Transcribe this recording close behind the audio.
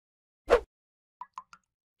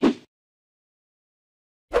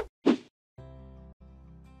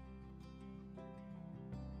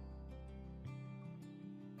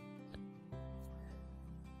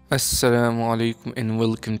Assalamu alaikum and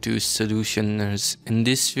welcome to Solutioners. In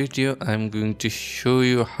this video I'm going to show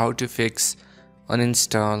you how to fix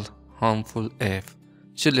uninstall harmful app.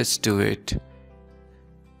 So let's do it.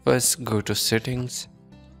 First go to settings,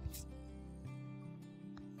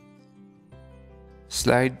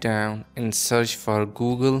 slide down and search for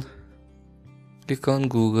Google. Click on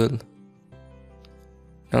Google.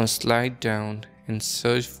 Now slide down and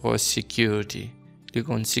search for security. Click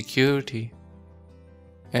on security.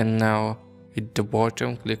 And now at the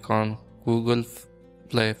bottom click on Google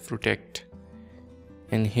Play Protect,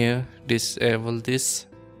 and here disable this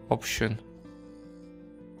option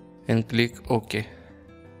and click OK.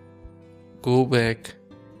 Go back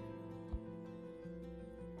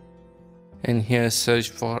and here search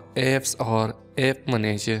for apps or app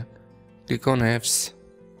manager. Click on apps,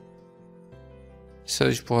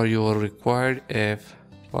 search for your required app.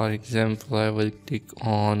 For example, I will click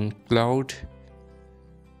on cloud.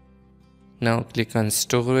 Now click on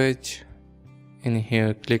storage and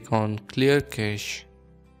here click on clear cache,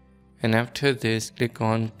 and after this click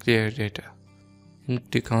on clear data and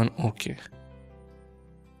click on OK.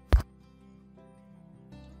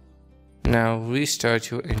 Now restart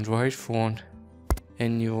your Android phone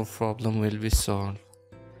and your problem will be solved.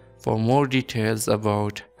 For more details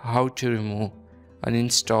about how to remove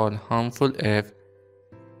uninstall harmful app,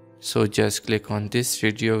 so just click on this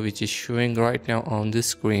video which is showing right now on the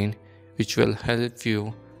screen, which will help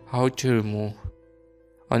you how to remove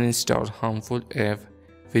uninstall harmful app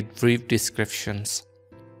with brief descriptions.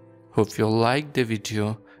 Hope you liked the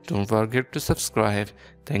video. Don't forget to subscribe.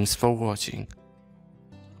 Thanks for watching.